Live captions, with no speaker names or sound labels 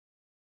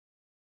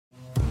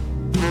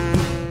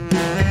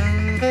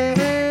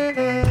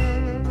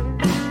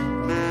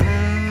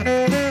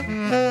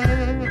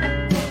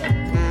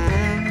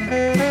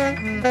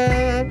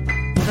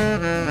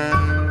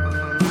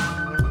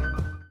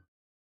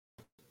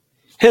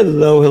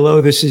Hello,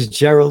 hello. This is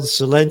Gerald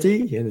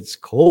Salenti, and it's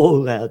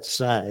cold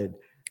outside.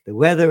 The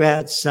weather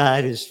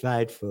outside is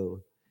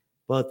frightful,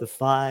 but the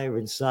fire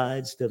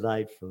inside's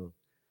delightful.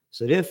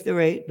 So if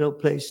there ain't no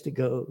place to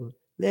go,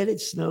 let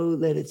it snow,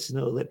 let it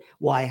snow.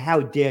 Why, how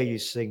dare you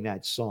sing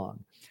that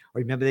song?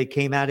 Remember they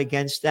came out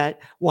against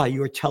that? Why,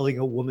 you're telling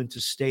a woman to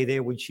stay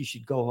there when she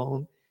should go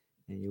home?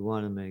 And you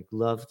want to make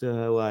love to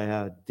her? Why,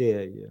 how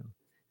dare you?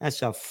 That's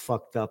how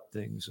fucked up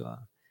things are.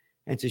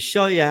 And to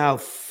show you how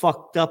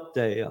fucked up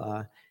they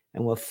are,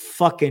 and what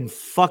fucking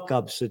fuck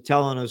ups are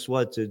telling us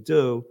what to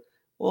do,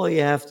 all you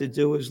have to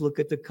do is look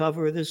at the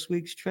cover of this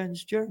week's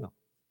Trends Journal.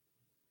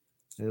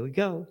 There we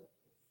go.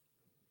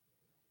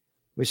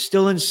 We're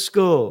still in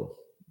school.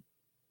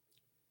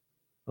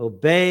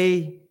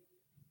 Obey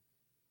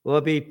or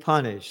be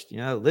punished.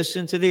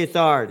 Listen to the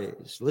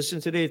authorities.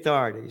 Listen to the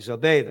authorities.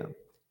 Obey them.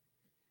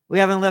 We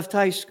haven't left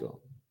high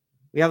school.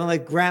 We haven't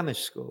left grammar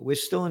school. We're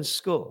still in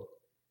school.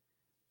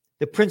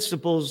 The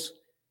principals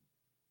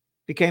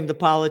became the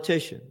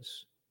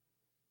politicians.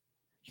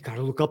 You got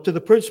to look up to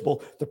the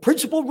principal. The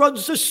principal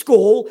runs the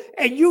school,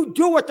 and you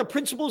do what the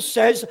principal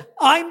says.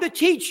 I'm the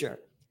teacher.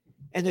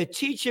 And the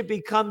teacher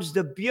becomes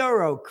the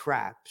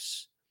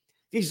bureaucrats.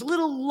 These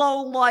little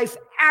low-life,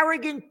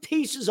 arrogant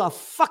pieces of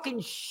fucking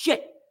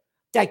shit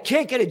that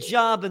can't get a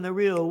job in the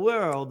real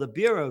world, the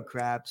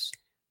bureaucrats,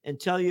 and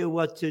tell you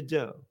what to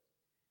do.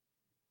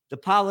 The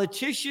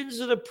politicians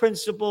are the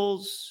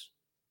principals,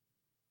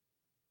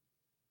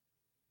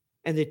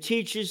 and the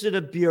teachers are the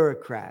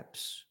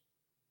bureaucrats.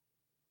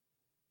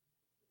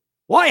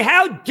 Why,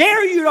 how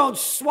dare you don't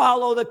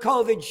swallow the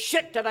COVID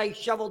shit that I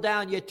shovel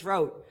down your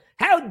throat?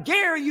 How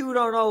dare you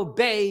don't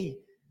obey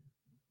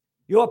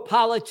your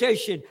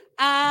politician?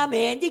 I'm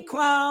Andy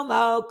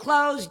Cuomo,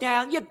 close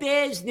down your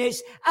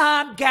business.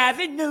 I'm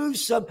Gavin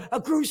Newsom,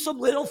 a gruesome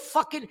little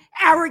fucking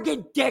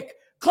arrogant dick.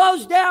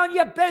 Close down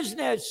your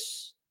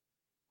business.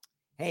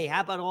 Hey,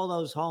 how about all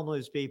those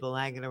homeless people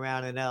hanging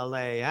around in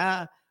LA,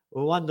 huh?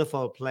 A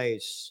wonderful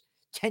place.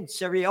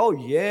 Tents every, oh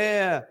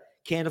yeah.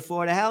 Can't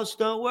afford a house?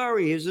 Don't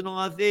worry. Here's an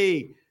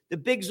RV. The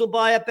bigs will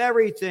buy up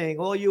everything.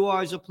 All you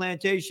are is a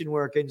plantation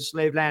worker in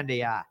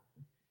Slavelandia.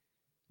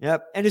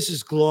 Yep. And this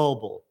is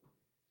global.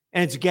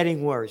 And it's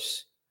getting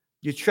worse.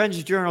 Your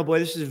Trends Journal, boy,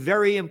 this is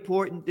very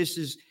important. This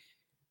is,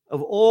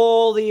 of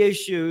all the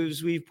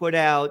issues we've put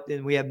out,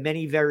 and we have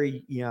many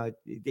very, they're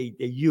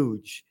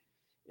huge.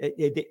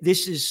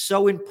 This is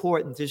so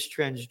important, this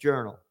Trends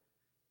Journal.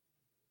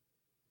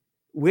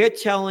 We're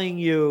telling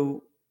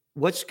you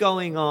what's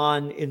going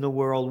on in the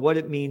world, what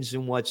it means,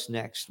 and what's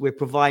next. We're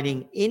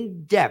providing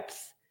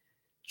in-depth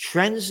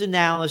trends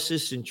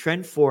analysis and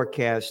trend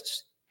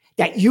forecasts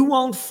that you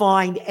won't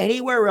find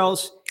anywhere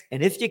else.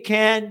 And if you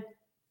can,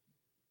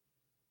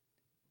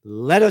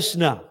 let us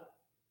know.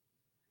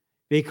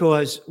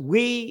 Because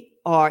we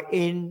are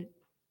in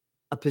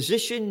a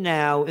position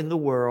now in the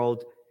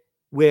world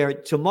where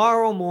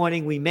tomorrow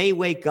morning we may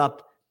wake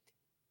up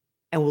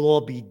and we'll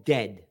all be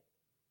dead.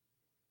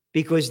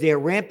 Because they're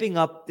ramping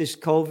up this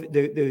COVID,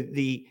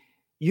 the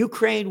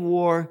Ukraine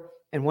war,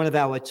 and one of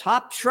our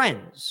top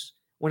trends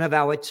for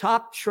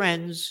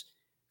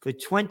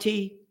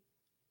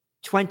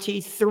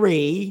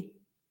 2023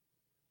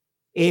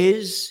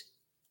 is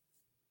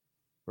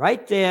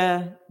right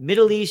there,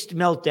 Middle East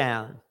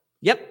meltdown.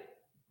 Yep.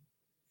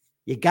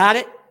 You got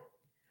it?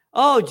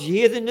 Oh, did you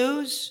hear the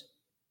news?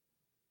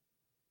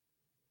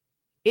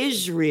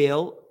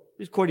 Israel,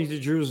 according to the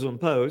Jerusalem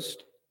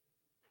Post,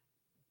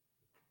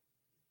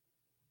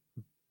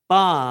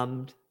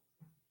 bombed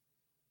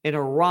an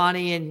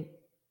Iranian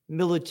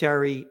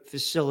military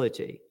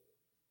facility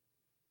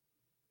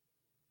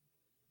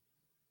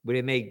where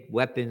they make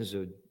weapons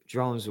or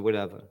drones or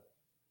whatever.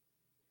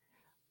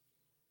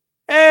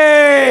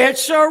 Hey,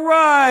 it's all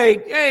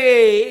right.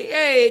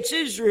 Hey, it's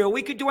Israel.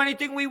 We could do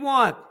anything we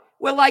want.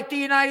 We're like the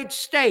United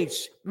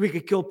States. We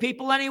could kill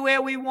people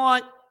anywhere we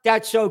want.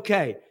 That's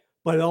okay.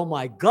 But oh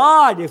my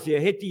God, if you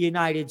hit the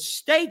United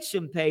States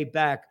and pay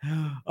back,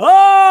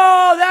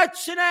 oh,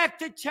 that's an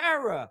act of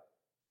terror.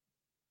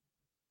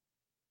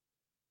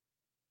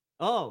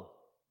 Oh,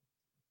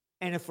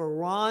 and if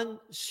Iran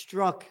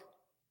struck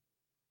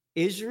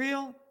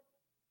Israel,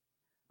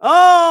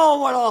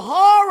 oh, what a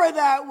horror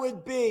that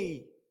would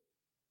be.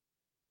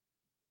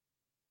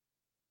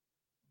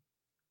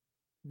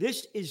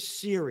 This is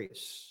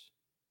serious.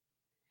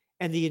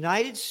 And the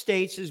United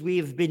States, as we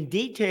have been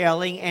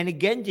detailing and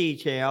again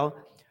detail,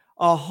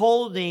 are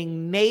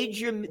holding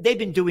they've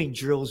been doing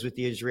drills with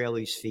the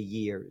Israelis for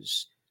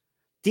years.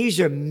 These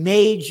are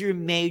major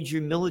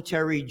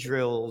military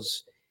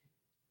drills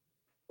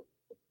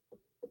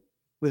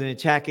with an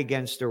attack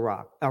against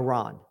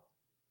Iran.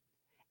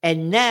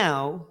 And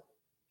now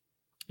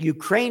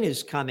Ukraine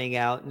is coming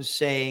out and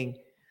saying,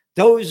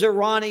 those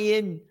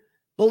Iranian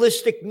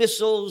ballistic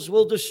missiles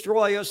will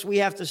destroy us. We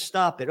have to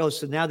stop it. Oh,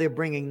 so now they're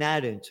bringing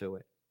that into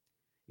it.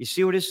 You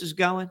see where this is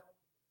going?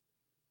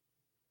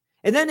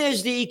 And then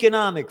there's the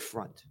economic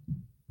front.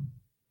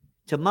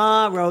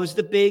 Tomorrow's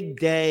the big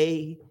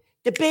day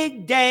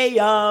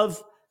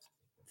of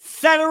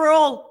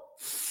federal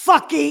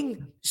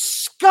fucking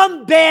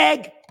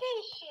scumbag.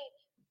 Bullshit.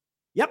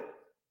 Yep.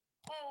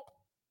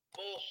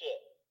 Bullshit.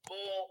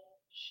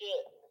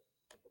 Bullshit.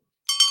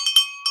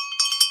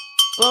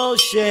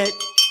 Bullshit.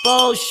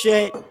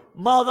 Bullshit.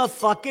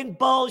 Motherfucking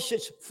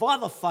bullshits.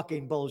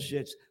 Fatherfucking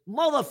bullshits.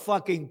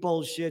 Motherfucking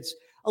bullshits.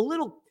 A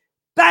little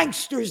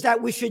banksters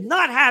that we should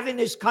not have in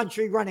this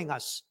country running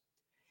us.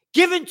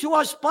 Given to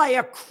us by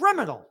a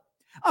criminal,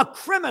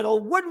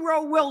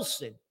 Woodrow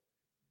Wilson,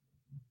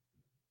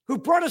 who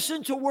brought us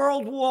into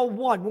World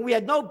War I when we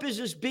had no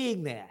business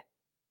being there,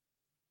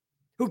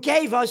 who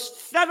gave us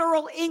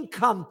federal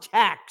income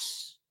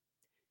tax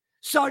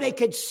so they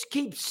could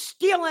keep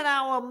stealing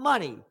our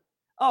money.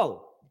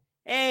 Oh,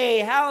 hey,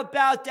 how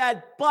about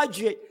that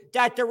budget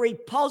that the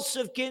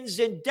Republicans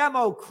and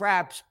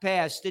Democrats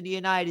passed in the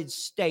United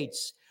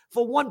States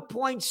for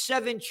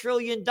 $1.7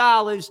 trillion,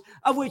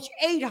 of which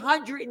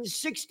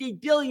 $860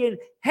 billion,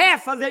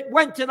 half of it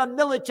went to the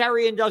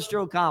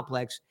military-industrial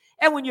complex.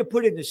 And when you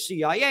put in the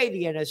CIA,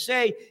 the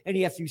NSA, and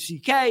the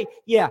FUCK,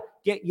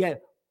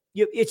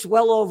 it's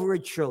well over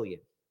 $1 trillion.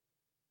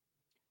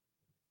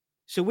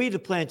 So we, the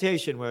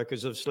plantation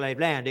workers of slave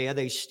land,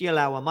 they steal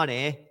our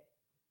money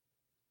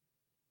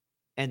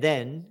and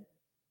then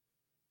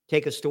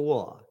take us to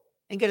war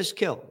and get us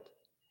killed.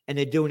 And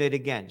they're doing it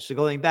again. So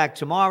going back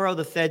tomorrow,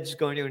 the Fed's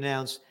going to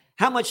announce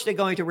how much they're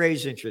going to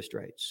raise interest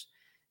rates.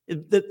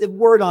 The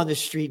word on the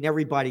street and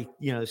everybody,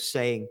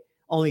 saying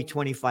only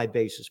 25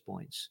 basis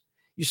points.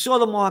 You saw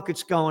the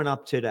markets going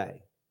up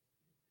today.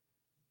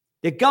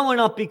 They're going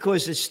up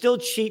because it's still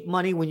cheap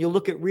money when you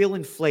look at real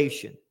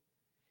inflation.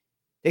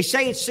 They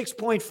say it's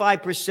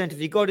 6.5%.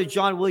 If you go to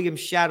John Williams'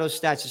 shadow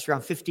stats, it's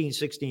around 15,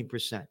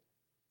 16%.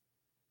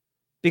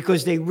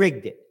 Because they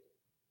rigged it.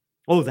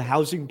 Oh, the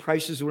housing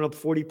prices went up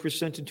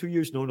 40% in 2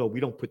 years. No, we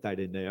don't put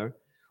that in there.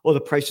 Oh, the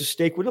price of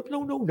steak went up.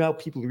 No, now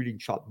people are eating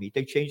chopped meat.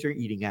 They changed their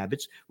eating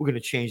habits. We're going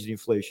to change the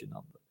inflation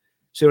number.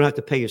 So you don't have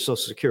to pay your Social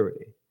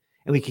Security.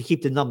 And we can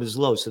keep the numbers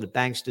low so the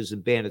banksters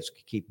and bandits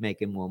can keep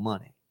making more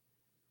money.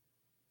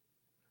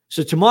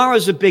 So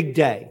tomorrow's a big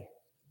day.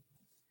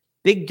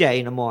 Big day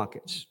in the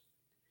markets.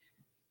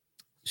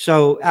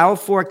 So our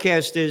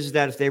forecast is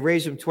that if they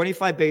raise them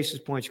 25 basis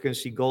points, you're going to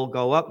see gold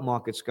go up,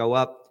 markets go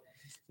up.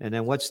 And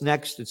then what's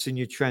next? It's in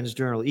your Trends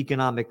Journal.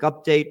 Economic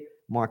update,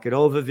 market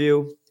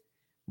overview,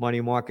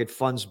 money market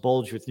funds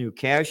bulge with new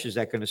cash. Is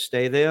that going to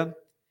stay there?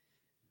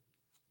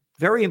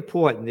 Very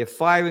important. They're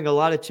firing a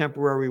lot of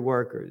temporary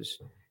workers.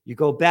 You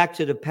go back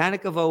to the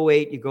panic of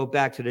 2008, you go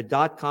back to the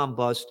dot-com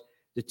bust,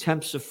 the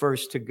temps are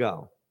first to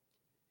go.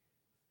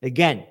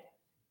 Again,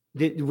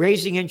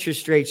 raising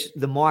interest rates,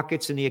 the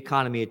markets and the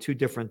economy are two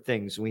different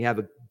things. We have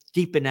a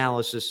deep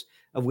analysis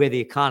of where the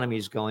economy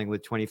is going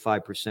with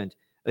 25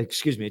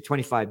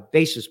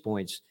 basis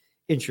points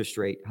interest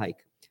rate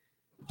hike.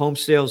 Home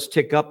sales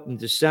tick up in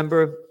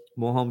December.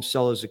 More home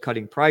sellers are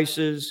cutting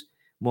prices.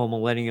 More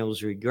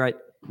millennials regret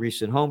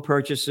recent home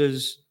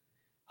purchases.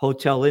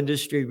 Hotel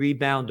industry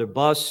rebound or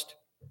bust.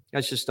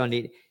 That's just on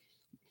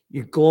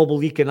your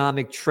global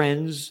economic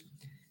trends.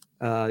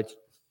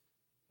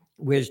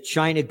 Where's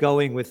China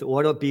going with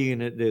auto being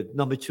the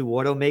number 2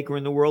 automaker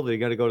in the world? They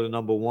got to go to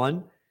number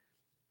 1.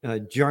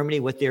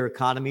 Germany, what their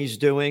economy is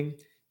doing,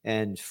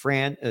 and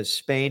France,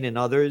 Spain, and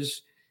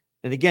others.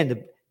 And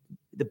again,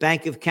 the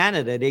Bank of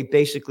Canada, they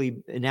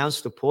basically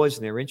announced a pause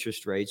in their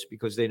interest rates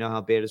because they know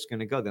how bad it's going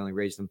to go. They only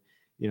raised them,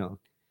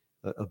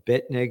 a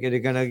bit, and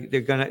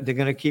they're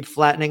gonna keep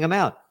flattening them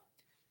out.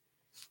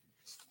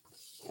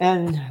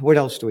 And what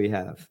else do we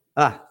have?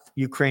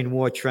 Ukraine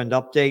war trend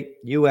update.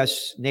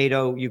 U.S.,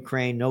 NATO,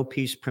 Ukraine, no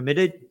peace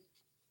permitted.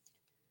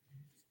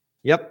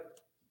 Yep.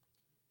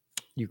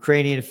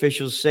 Ukrainian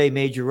officials say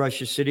major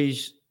Russia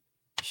cities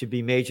should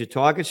be major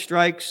target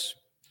strikes.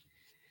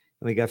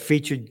 And we got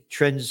featured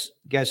trends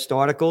guest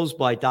articles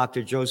by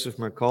Dr. Joseph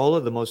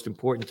Mercola, the most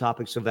important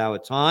topics of our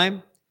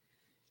time.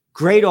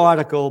 Great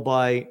article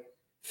by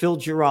Phil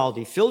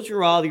Giraldi. Phil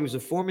Giraldi was a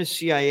former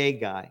CIA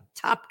guy,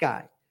 top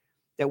guy,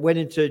 that went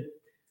into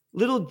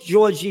little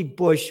Georgie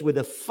Bush with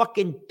a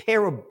fucking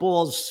pair of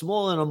balls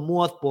smaller than a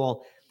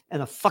mothball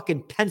and a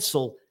fucking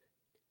pencil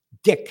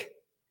dick.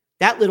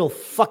 That little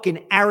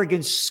fucking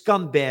arrogant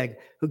scumbag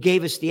who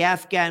gave us the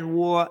Afghan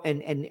war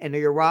and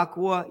the Iraq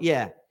war.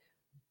 Yeah.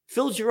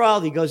 Phil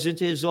Giraldi goes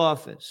into his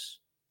office.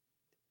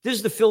 This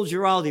is the Phil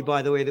Giraldi,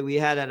 by the way, that we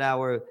had at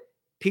our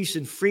Peace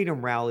and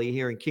Freedom rally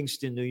here in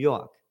Kingston, New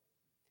York.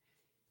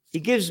 He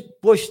gives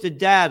Bush the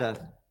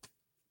data.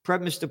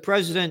 Mr.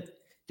 President,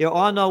 there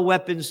are no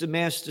weapons of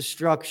mass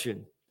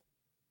destruction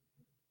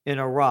in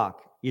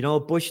Iraq. You know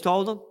what Bush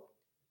told him?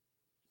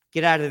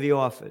 Get out of the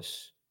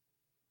office.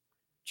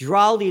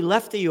 Giraldi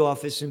left the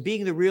office, and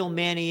being the real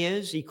man he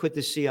is, he quit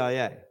the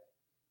CIA.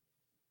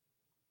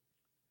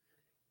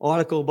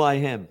 Article by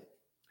him.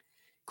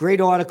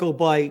 Great article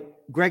by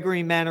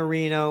Gregory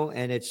Mannarino,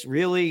 and it's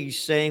really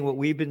saying what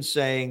we've been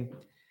saying.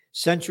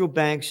 Central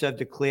banks have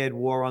declared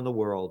war on the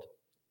world,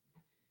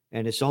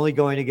 and it's only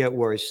going to get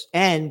worse.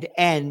 And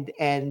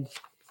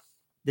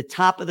the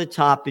top of the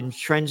top in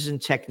trends and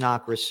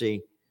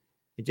technocracy,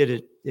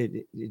 did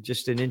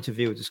just an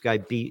interview with this guy,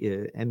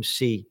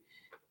 MC,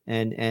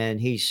 and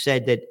he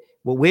said that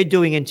what we're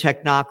doing in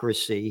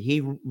technocracy,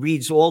 he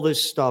reads all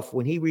this stuff.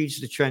 When he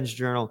reads the Trends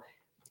Journal,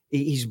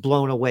 he's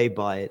blown away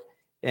by it.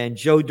 And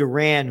Joe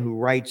Duran, who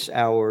writes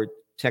our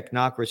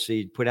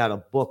technocracy, put out a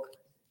book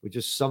with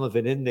just some of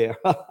it in there.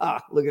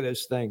 Look at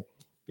this thing.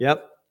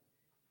 Yep.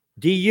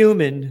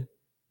 Dehuman,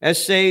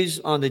 Essays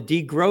on the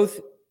Degrowth,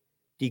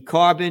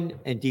 Decarbon,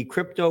 and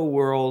Decrypto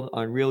World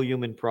on Real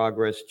Human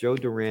Progress. Joe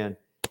Duran.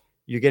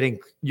 You're getting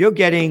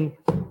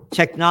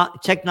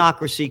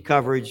technocracy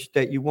coverage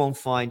that you won't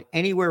find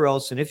anywhere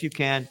else. And if you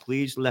can,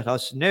 please let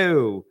us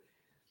know.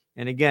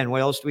 And again,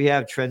 what else do we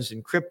have? Trends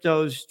in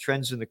cryptos,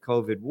 trends in the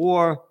COVID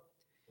war,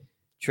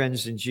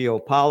 trends in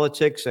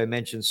geopolitics. I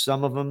mentioned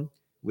some of them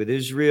with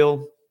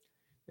Israel.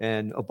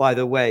 And oh, by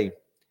the way,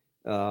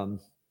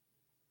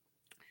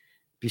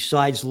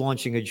 besides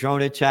launching a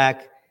drone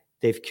attack,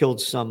 they've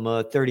killed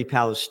some 30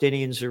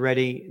 Palestinians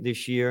already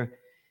this year.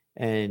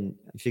 And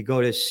if you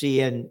go to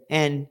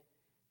CNN,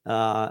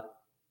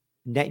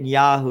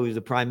 Netanyahu,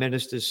 the prime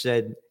minister,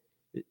 said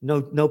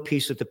no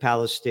peace with the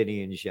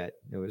Palestinians yet.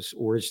 There was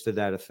words to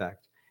that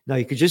effect. No,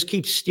 you could just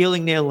keep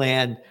stealing their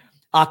land,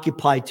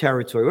 occupied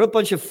territory. What a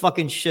bunch of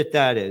fucking shit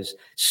that is.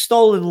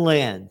 Stolen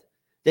land.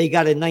 They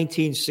got in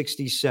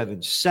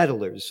 1967.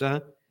 Settlers,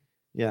 huh?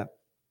 Yeah.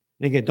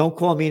 And again, don't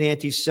call me an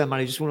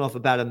anti-Semite. I just went off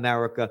about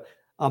America.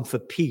 I'm for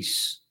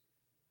peace.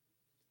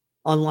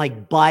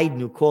 Unlike Biden,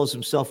 who calls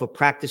himself a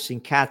practicing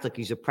Catholic,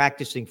 he's a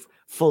practicing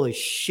full of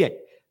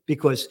shit.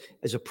 Because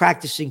as a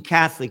practicing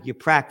Catholic, you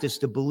practice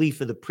the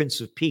belief of the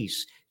Prince of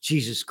Peace,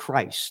 Jesus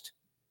Christ.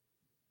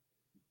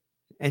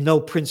 And no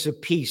Prince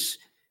of Peace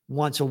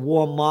wants a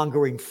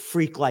warmongering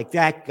freak like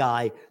that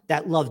guy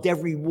that loved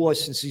every war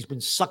since he's been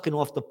sucking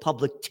off the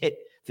public tit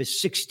for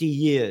 60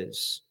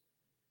 years.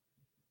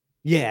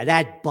 Yeah,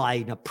 that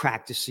Biden, a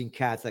practicing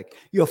Catholic.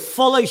 You're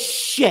full of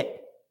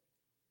shit.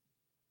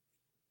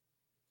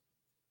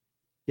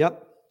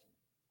 Yep.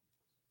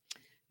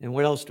 And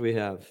what else do we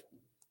have?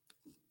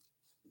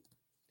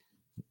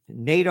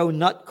 NATO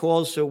nut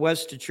calls for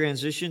West to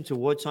transition to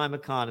wartime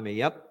economy.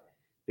 Yep.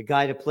 The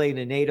guy that played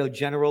the NATO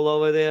general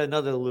over there,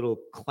 another little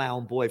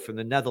clown boy from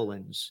the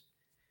Netherlands.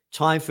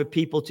 Time for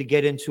people to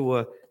get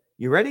into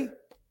you ready?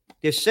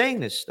 They're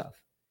saying this stuff.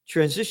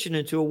 Transition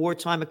into a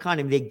wartime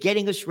economy. They're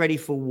getting us ready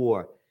for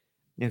war.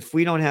 And if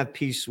we don't have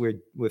peace,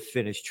 we're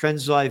finished.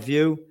 Trends I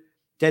view,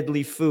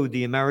 deadly food,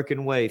 the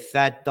American way,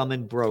 fat, dumb,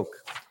 and broke.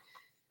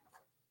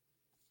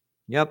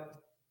 Yep.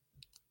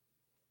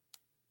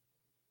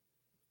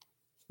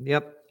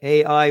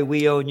 AI,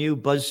 we own you.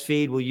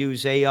 BuzzFeed will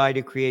use AI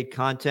to create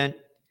content.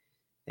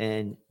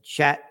 And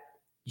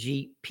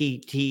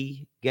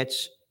ChatGPT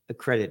gets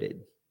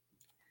accredited.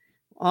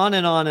 On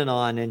and on and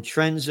on. And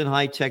Trends in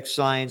High-Tech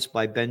Science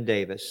by Ben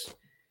Davis.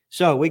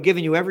 So we're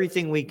giving you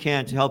everything we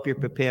can to help you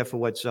prepare for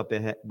what's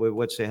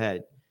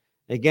ahead.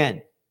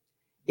 Again,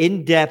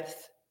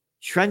 in-depth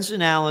trends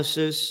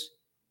analysis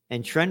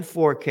and trend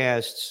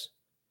forecasts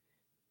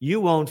you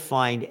won't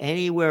find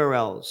anywhere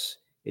else.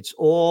 It's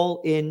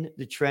all in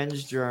the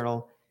Trends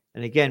Journal.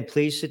 And again,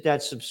 please hit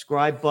that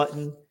subscribe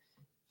button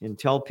and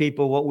tell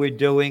people what we're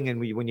doing. And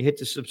when you hit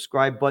the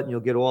subscribe button, you'll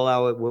get all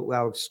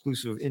our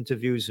exclusive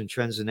interviews and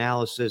trends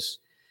analysis.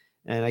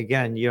 And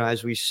again,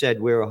 as we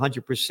said, we're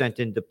 100%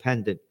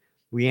 independent.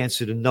 We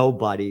answer to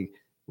nobody.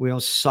 We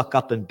don't suck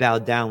up and bow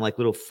down like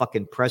little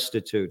fucking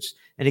prostitutes.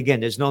 And again,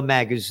 there's no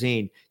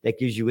magazine that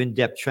gives you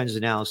in-depth trends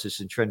analysis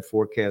and trend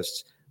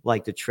forecasts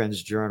like the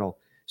Trends Journal.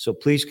 So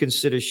please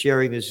consider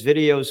sharing this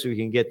video so we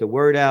can get the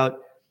word out.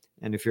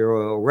 And if you're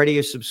already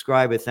a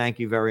subscriber, thank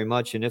you very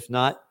much. And if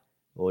not,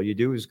 all you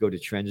do is go to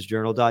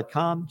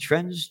trendsjournal.com,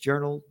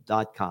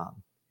 trendsjournal.com.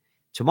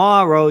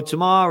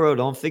 Tomorrow,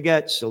 don't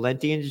forget,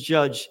 Silentians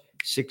Judge,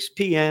 6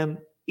 p.m.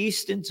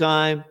 Eastern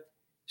Time.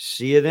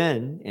 See you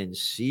then and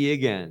see you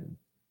again.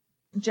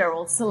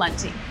 Gerald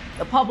Celente,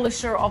 the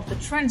publisher of the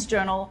Trends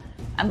Journal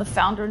and the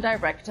founder and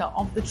director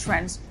of the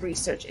Trends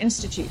Research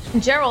Institute.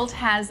 Gerald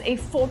has a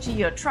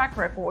 40-year track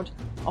record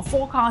of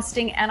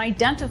forecasting and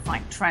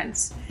identifying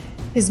trends.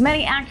 His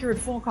many accurate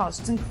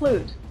forecasts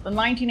include the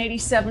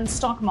 1987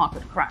 stock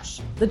market crash,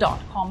 the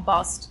dot-com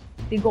bust,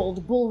 the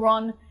gold bull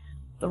run,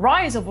 the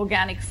rise of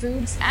organic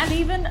foods, and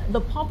even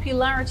the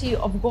popularity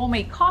of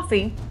gourmet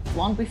coffee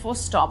long before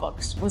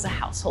Starbucks was a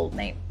household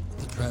name.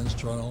 The Trends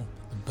Journal,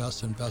 the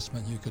best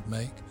investment you could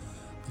make,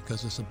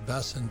 because it's the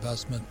best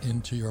investment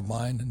into your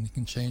mind and it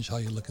can change how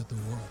you look at the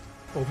world.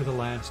 Over the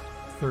last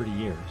 30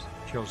 years,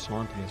 Gerald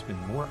Celente has been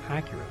more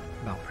accurate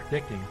about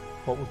predicting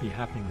what will be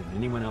happening than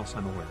anyone else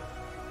I'm aware of.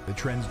 The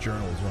Trends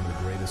Journal is one of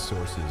the greatest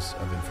sources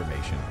of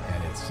information,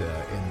 and it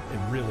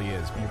really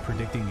is. You're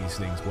predicting these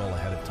things well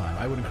ahead of time.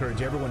 I would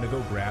encourage everyone to go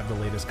grab the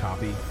latest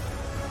copy.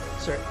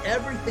 Sir,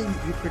 everything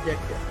you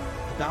predicted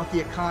about the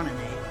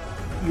economy,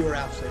 you were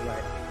absolutely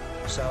right.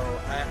 So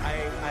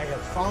I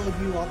have followed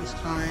you all this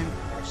time,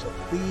 so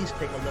please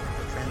take a look at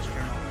the Trends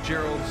Journal.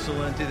 Gerald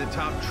Celente, the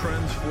top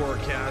trends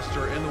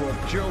forecaster in the world.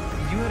 Gerald,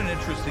 you had an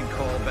interesting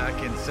call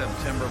back in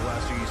September of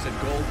last year. You said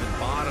gold had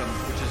bottomed,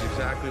 which is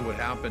exactly what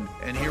happened.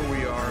 And here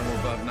we are, and we're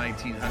above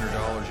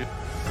 $1,900.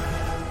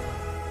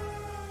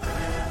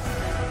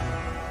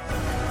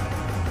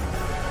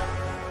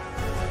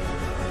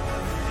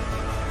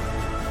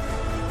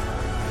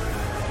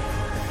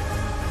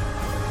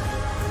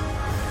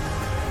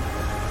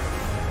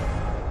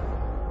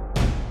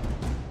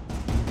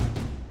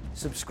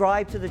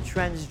 Subscribe to the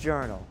Trends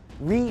Journal.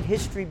 Read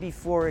history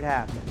before it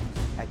happened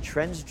at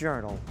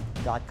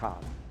trendsjournal.com.